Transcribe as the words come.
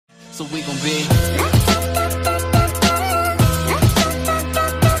so we gon' be.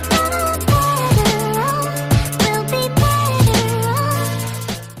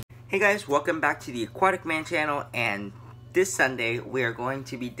 Hey guys, welcome back to the Aquatic Man channel, and this Sunday we are going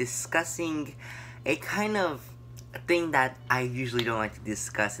to be discussing a kind of thing that I usually don't like to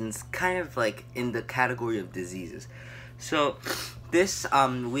discuss, and it's kind of like in the category of diseases. So this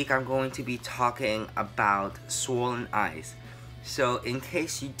week I'm going to be talking about swollen eyes. So in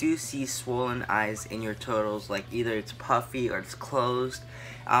case you do see swollen eyes in your turtles, like either it's puffy or it's closed,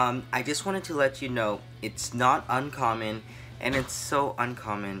 I just wanted to let you know it's not uncommon, and it's so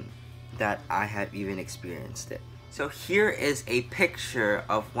uncommon that I have even experienced it. So here is a picture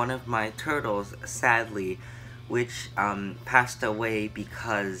of one of my turtles, sadly, which passed away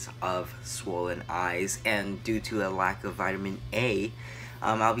because of swollen eyes and due to a lack of vitamin A.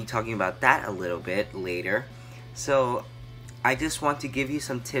 I'll be talking about that a little bit later. So I just want to give you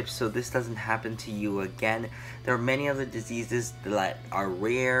some tips so this doesn't happen to you again. There are many other diseases that are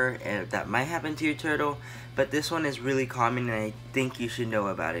rare and that might happen to your turtle, but this one is really common, and I think you should know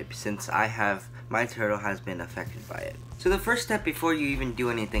about it since my turtle has been affected by it. So the first step before you even do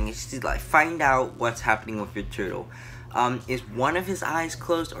anything is to find out what's happening with your turtle. Is one of his eyes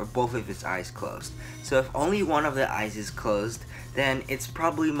closed or both of his eyes closed? So if only one of the eyes is closed, then it's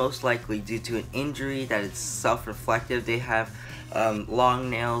probably most likely due to an injury that is self-reflective. They have long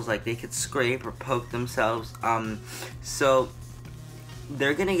nails, like they could scrape or poke themselves. So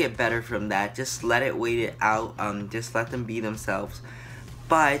they're gonna get better from that. Just let it wait it out. Just let them be themselves.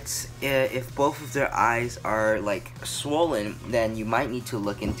 But if both of their eyes are like swollen, then you might need to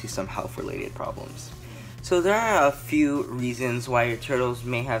look into some health-related problems. So there are a few reasons why your turtles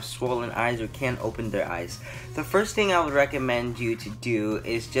may have swollen eyes or can't open their eyes. The first thing I would recommend you to do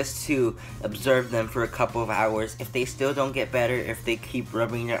is just to observe them for a couple of hours. If they still don't get better, if they keep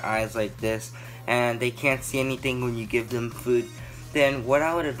rubbing their eyes like this and they can't see anything when you give them food, then what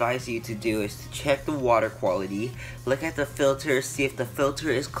I would advise you to do is to check the water quality, look at the filter, see if the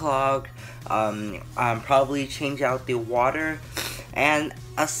filter is clogged, probably change out the water, and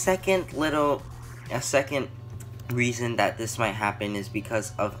a second reason that this might happen is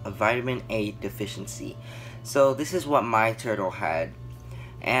because of a vitamin A deficiency. So this is what my turtle had.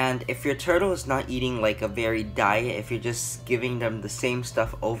 And if your turtle is not eating like a varied diet, if you're just giving them the same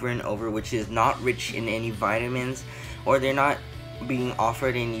stuff over and over, which is not rich in any vitamins, or they're not being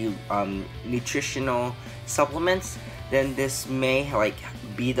offered any nutritional supplements, then this may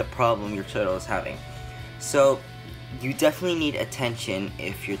be the problem your turtle is having. So you definitely need attention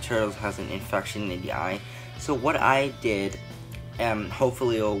if your turtle has an infection in the eye. So what I did,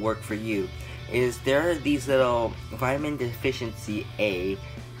 hopefully it'll work for you, is there are these little vitamin A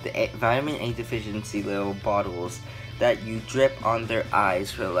deficiency little bottles that you drip on their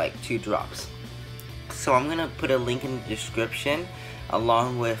eyes for like 2 drops. So I'm gonna put a link in the description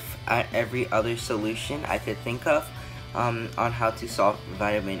along with every other solution I could think of on how to solve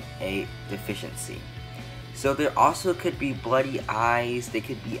vitamin A deficiency. So there also could be bloody eyes, they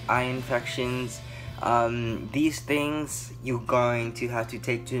could be eye infections. These things you're going to have to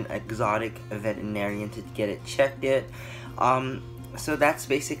take to an exotic veterinarian to get it checked. So that's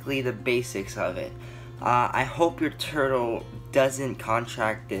basically the basics of it. I hope your turtle doesn't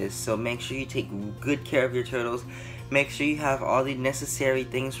contract this, so make sure you take good care of your turtles. Make sure you have all the necessary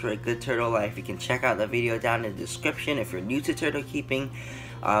things for a good turtle life. You can check out the video down in the description if you're new to turtle keeping.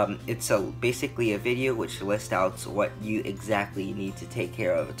 It's basically a video which lists out what you exactly need to take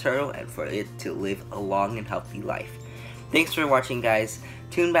care of a turtle and for it to live a long and healthy life. Thanks for watching, guys.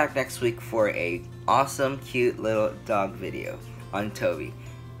 Tune back next week for a awesome, cute little dog video on Toby.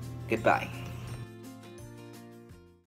 Goodbye.